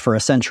discussed for a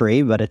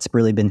century, but it's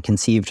really been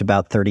conceived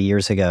about 30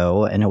 years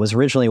ago. And it was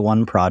originally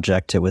one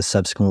project. It was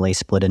subsequently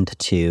split into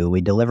two. We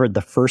delivered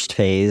the first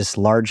phase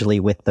largely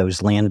with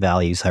those land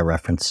values I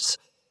referenced.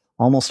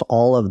 Almost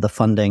all of the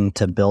funding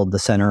to build the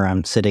center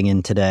I'm sitting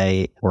in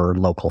today were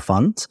local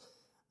funds.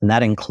 And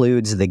that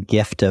includes the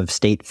gift of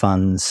state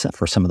funds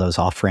for some of those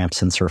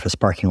off-ramps and surface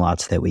parking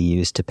lots that we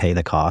used to pay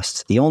the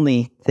costs. The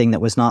only thing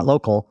that was not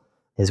local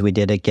is we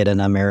did get an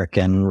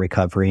American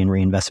Recovery and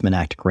Reinvestment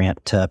Act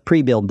grant to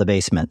pre-build the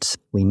basement.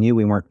 We knew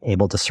we weren't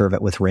able to serve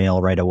it with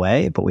rail right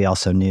away, but we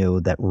also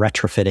knew that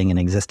retrofitting an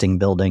existing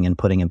building and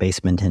putting a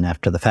basement in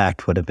after the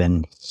fact would have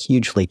been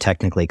hugely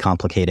technically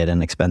complicated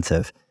and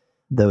expensive.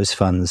 Those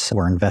funds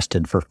were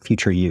invested for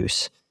future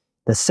use.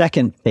 The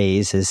second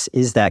phase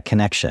is that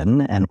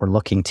connection, and we're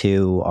looking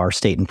to our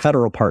state and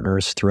federal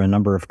partners through a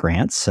number of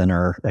grants and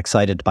are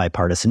excited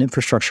bipartisan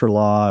infrastructure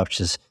law, which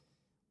is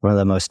one of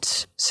the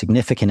most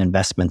significant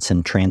investments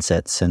in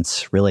transit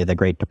since really the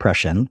Great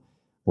Depression.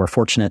 We're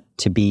fortunate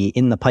to be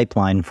in the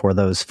pipeline for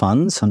those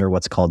funds under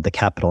what's called the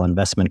Capital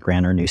Investment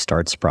Grant or New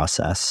Starts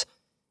process.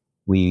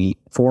 We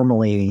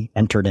formally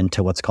entered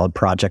into what's called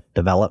project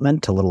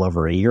development a little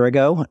over a year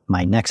ago.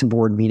 My next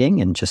board meeting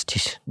in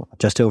just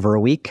over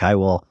a week, I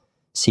will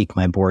seek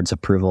my board's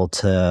approval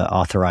to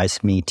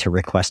authorize me to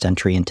request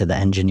entry into the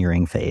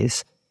engineering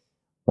phase.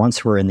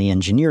 Once we're in the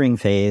engineering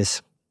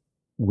phase,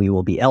 we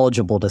will be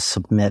eligible to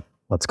submit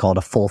what's called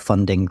a full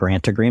funding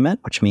grant agreement,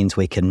 which means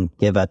we can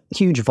give a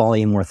huge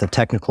volume worth of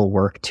technical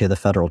work to the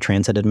Federal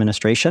Transit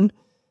Administration.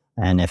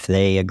 And if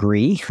they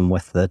agree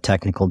with the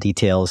technical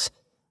details,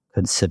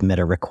 could submit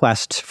a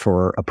request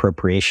for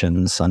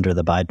appropriations under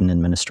the Biden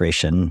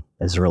administration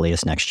as early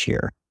as next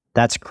year.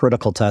 That's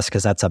critical to us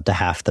because that's up to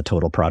half the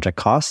total project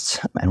costs.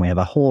 And we have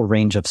a whole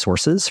range of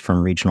sources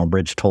from regional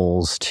bridge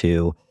tolls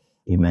to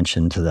You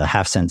mentioned the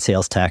half-cent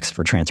sales tax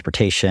for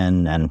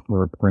transportation and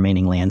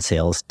remaining land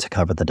sales to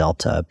cover the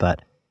delta.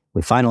 But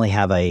we finally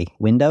have a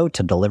window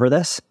to deliver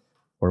this,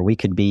 where we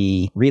could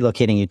be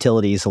relocating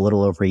utilities a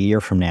little over a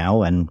year from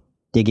now and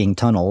digging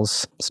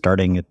tunnels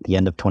starting at the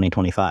end of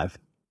 2025.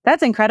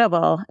 That's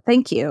incredible.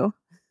 Thank you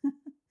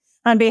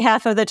on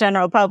behalf of the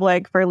general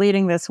public for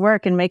leading this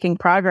work and making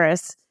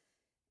progress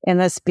in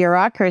this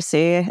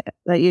bureaucracy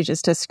that you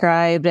just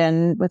described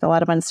and with a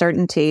lot of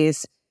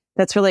uncertainties.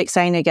 That's really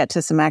exciting to get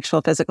to some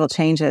actual physical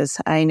changes.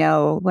 I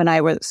know when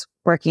I was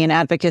working in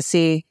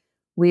advocacy,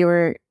 we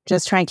were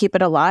just trying to keep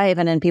it alive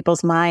and in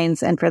people's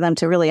minds and for them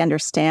to really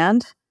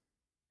understand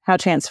how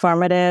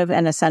transformative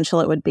and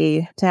essential it would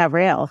be to have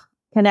rail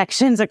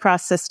connections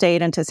across the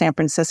state and to San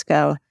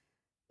Francisco,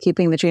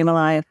 keeping the dream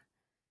alive.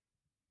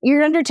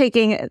 You're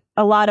undertaking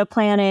a lot of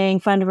planning,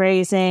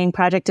 fundraising,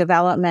 project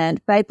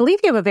development, but I believe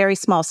you have a very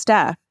small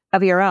staff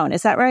of your own.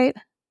 Is that right?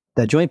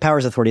 The Joint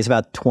Powers Authority is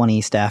about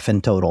 20 staff in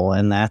total,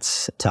 and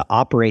that's to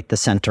operate the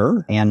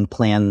center and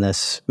plan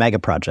this mega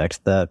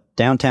project. The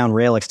downtown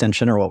rail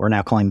extension, or what we're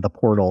now calling the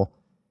portal,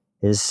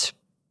 is,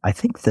 I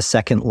think, the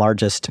second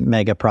largest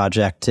mega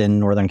project in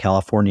Northern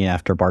California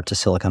after BART to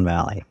Silicon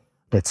Valley.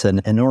 It's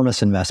an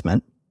enormous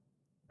investment.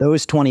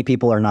 Those 20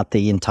 people are not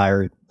the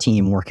entire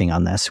team working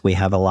on this. We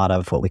have a lot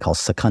of what we call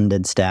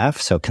seconded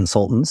staff, so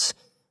consultants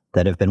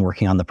that have been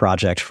working on the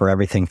project for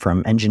everything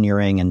from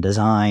engineering and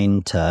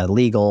design to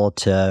legal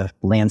to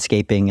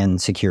landscaping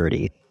and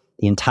security.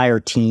 The entire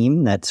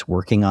team that's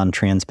working on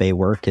Transbay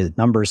work is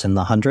numbers in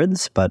the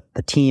hundreds, but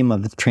the team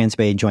of the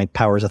Transbay Joint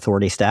Powers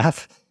Authority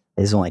staff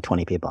is only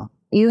 20 people.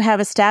 You have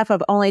a staff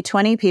of only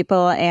 20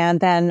 people and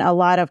then a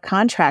lot of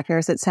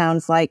contractors, it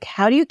sounds like.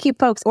 How do you keep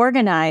folks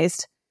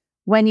organized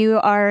when you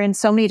are in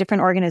so many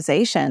different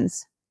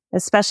organizations,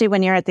 especially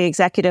when you're at the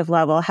executive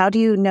level? How do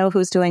you know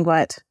who's doing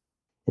what?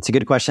 It's a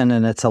good question,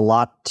 and it's a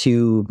lot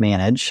to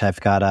manage.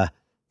 I've got a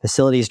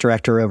facilities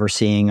director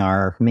overseeing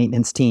our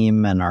maintenance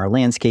team and our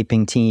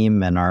landscaping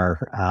team and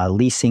our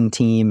leasing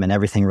team and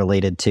everything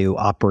related to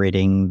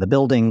operating the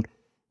building.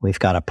 We've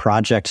got a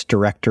project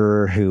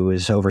director who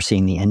is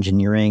overseeing the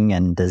engineering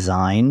and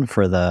design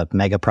for the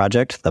mega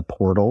project, the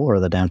portal or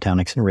the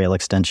downtown rail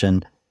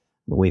extension.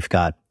 We've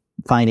got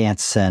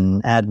finance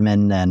and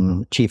admin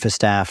and chief of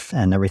staff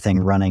and everything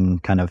running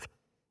kind of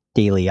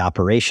daily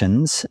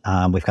operations.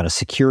 We've got a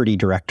security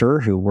director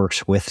who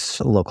works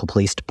with local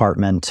police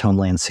department,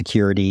 Homeland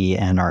Security,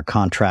 and our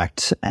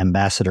contract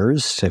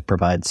ambassadors to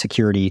provide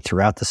security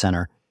throughout the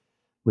center.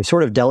 We've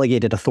sort of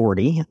delegated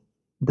authority.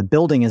 The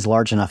building is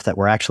large enough that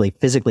we're actually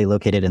physically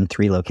located in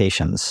 3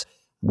 locations.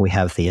 We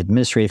have the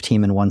administrative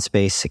team in one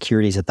space,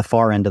 security's at the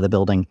far end of the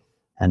building,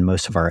 and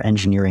most of our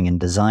engineering and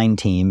design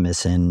team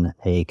is in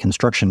a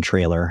construction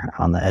trailer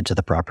on the edge of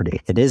the property.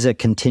 It is a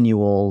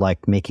continual,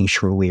 making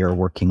sure we are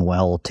working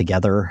well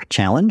together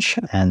challenge,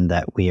 and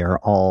that we are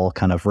all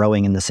kind of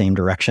rowing in the same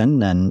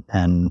direction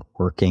and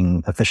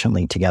working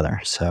efficiently together.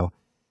 So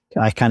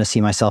I kind of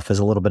see myself as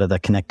a little bit of the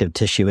connective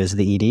tissue as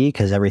the ED,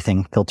 because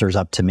everything filters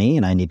up to me,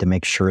 and I need to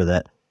make sure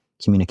that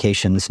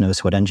communications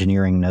knows what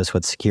engineering, knows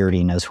what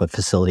security, knows what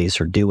facilities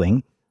are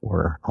doing.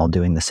 We're all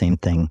doing the same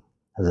thing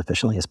as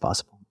efficiently as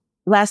possible.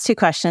 Last 2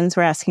 questions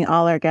we're asking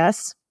all our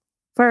guests.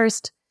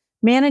 First,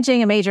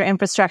 managing a major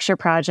infrastructure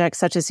project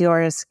such as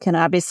yours can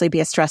obviously be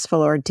a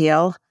stressful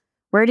ordeal.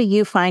 Where do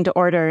you find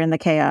order in the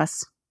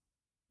chaos?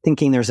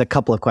 Thinking there's a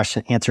couple of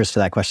answers to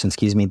that question,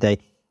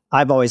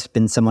 I've always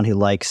been someone who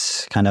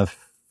likes kind of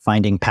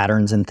finding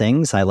patterns in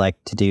things. I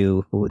like to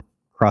do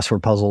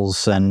crossword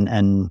puzzles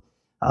and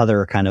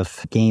other kind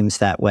of games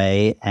that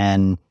way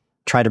and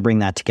try to bring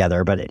that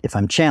together. But if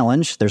I'm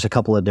challenged, there's a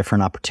couple of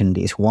different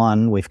opportunities.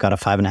 One, we've got a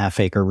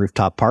 5.5-acre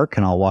rooftop park,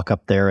 and I'll walk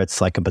up there.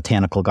 It's like a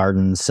botanical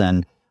gardens,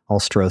 and I'll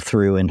stroll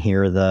through and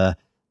hear the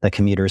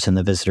commuters and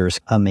the visitors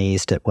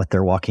amazed at what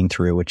they're walking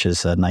through, which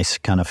is a nice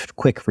kind of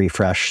quick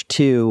refresh.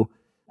 2,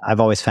 I've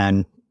always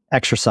found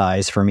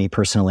exercise for me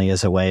personally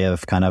as a way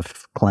of kind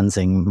of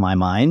cleansing my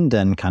mind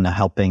and kind of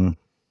helping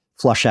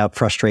flush out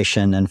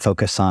frustration and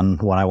focus on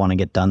what I want to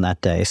get done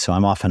that day. So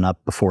I'm often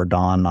up before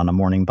dawn on a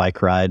morning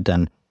bike ride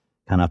and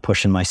kind of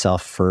pushing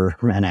myself for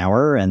an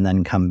hour and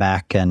then come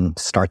back and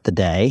start the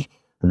day.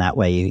 And that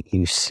way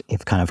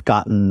you've kind of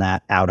gotten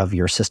that out of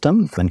your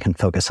system and can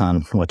focus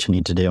on what you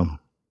need to do.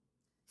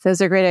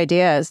 Those are great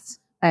ideas.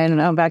 I don't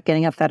know about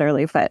getting up that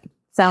early, but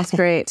sounds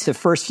great. The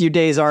first few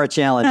days are a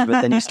challenge,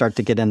 but then you start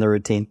to get in the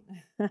routine.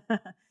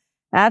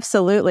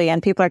 Absolutely.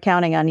 And people are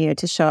counting on you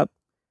to show up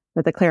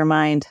with a clear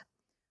mind.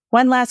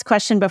 One last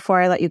question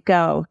before I let you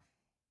go.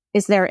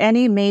 Is there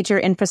any major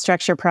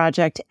infrastructure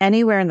project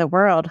anywhere in the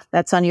world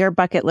that's on your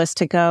bucket list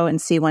to go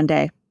and see one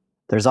day?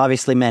 There's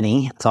obviously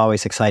many. It's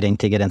always exciting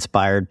to get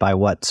inspired by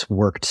what's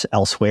worked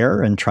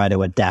elsewhere and try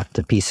to adapt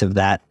a piece of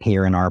that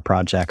here in our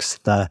projects.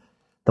 The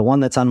one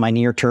that's on my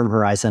near-term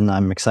horizon,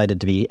 I'm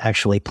excited to be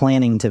actually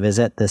planning to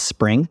visit this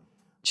spring,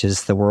 which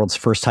is the world's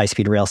first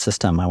high-speed rail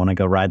system. I want to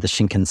go ride the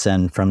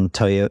Shinkansen from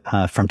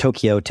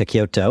Tokyo to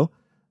Kyoto.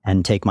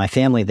 and take my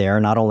family there,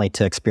 not only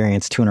to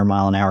experience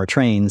 200-mile-an-hour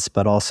trains,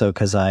 but also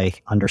because I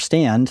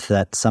understand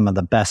that some of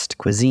the best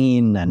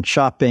cuisine and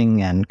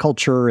shopping and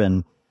culture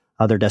and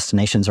other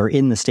destinations are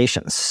in the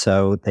stations.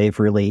 So they've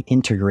really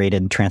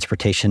integrated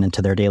transportation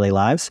into their daily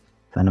lives.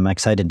 And I'm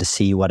excited to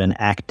see what an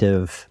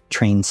active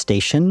train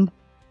station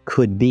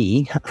could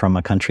be from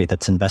a country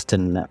that's invested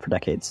in that for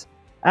decades.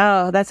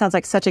 Oh, that sounds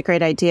like such a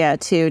great idea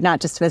to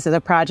not just visit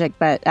the project,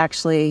 but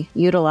actually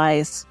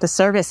utilize the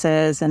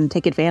services and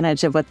take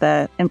advantage of what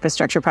the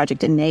infrastructure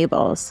project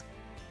enables.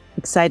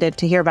 Excited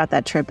to hear about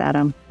that trip,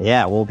 Adam.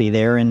 Yeah, we'll be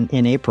there in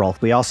April.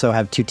 We also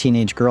have 2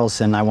 teenage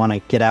girls, and I want to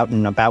get out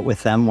and about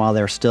with them while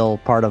they're still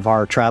part of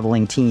our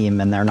traveling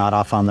team and they're not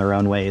off on their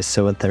own ways.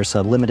 So there's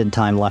a limited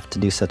time left to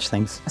do such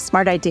things. A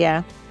smart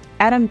idea.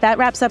 Adam, that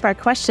wraps up our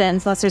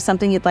questions, unless there's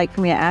something you'd like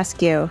for me to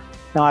ask you.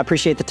 No, I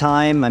appreciate the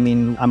time. I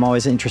mean, I'm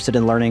always interested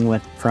in learning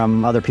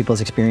from other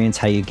people's experience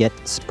how you get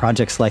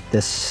projects like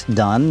this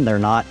done. They're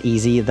not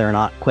easy. They're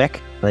not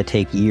quick. They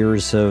take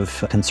years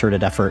of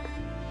concerted effort.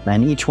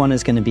 And each one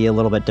is going to be a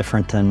little bit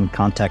different and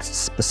context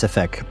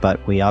specific, but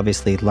we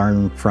obviously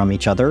learn from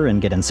each other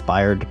and get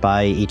inspired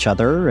by each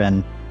other.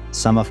 And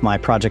some of my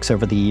projects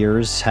over the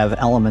years have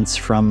elements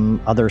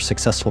from other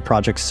successful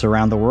projects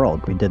around the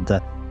world. We did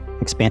the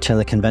expansion of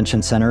the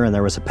convention center and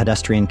there was a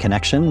pedestrian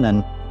connection,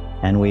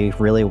 and we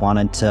really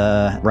wanted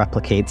to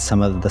replicate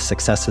some of the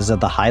successes of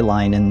the High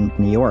Line in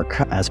New York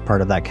as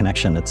part of that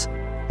connection. It's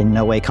in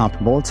no way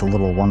comparable. It's a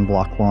little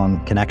 1-block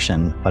long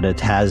connection, but it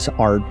has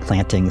art,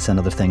 plantings, and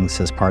other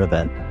things as part of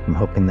it. I'm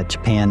hoping that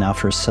Japan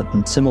offers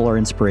some similar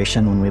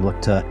inspiration when we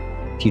look to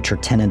future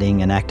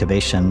tenanting and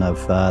activation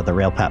of the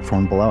rail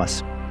platform below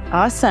us.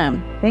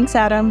 Awesome. Thanks,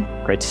 Adam.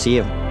 Great to see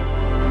you.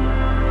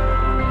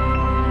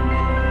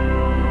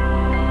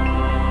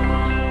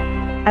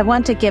 I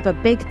want to give a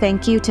big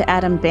thank you to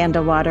Adam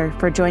Vandewater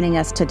for joining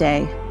us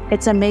today.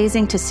 It's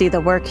amazing to see the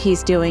work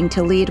he's doing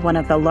to lead one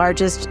of the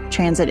largest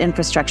transit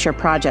infrastructure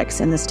projects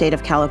in the state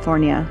of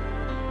California.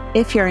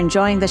 If you're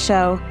enjoying the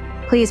show,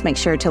 please make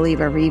sure to leave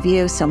a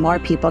review so more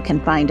people can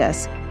find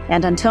us.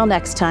 And until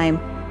next time,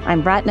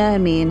 I'm Ratna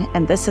Amin,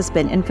 and this has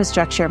been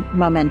Infrastructure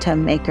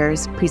Momentum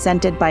Makers,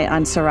 presented by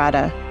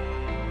Ansarada.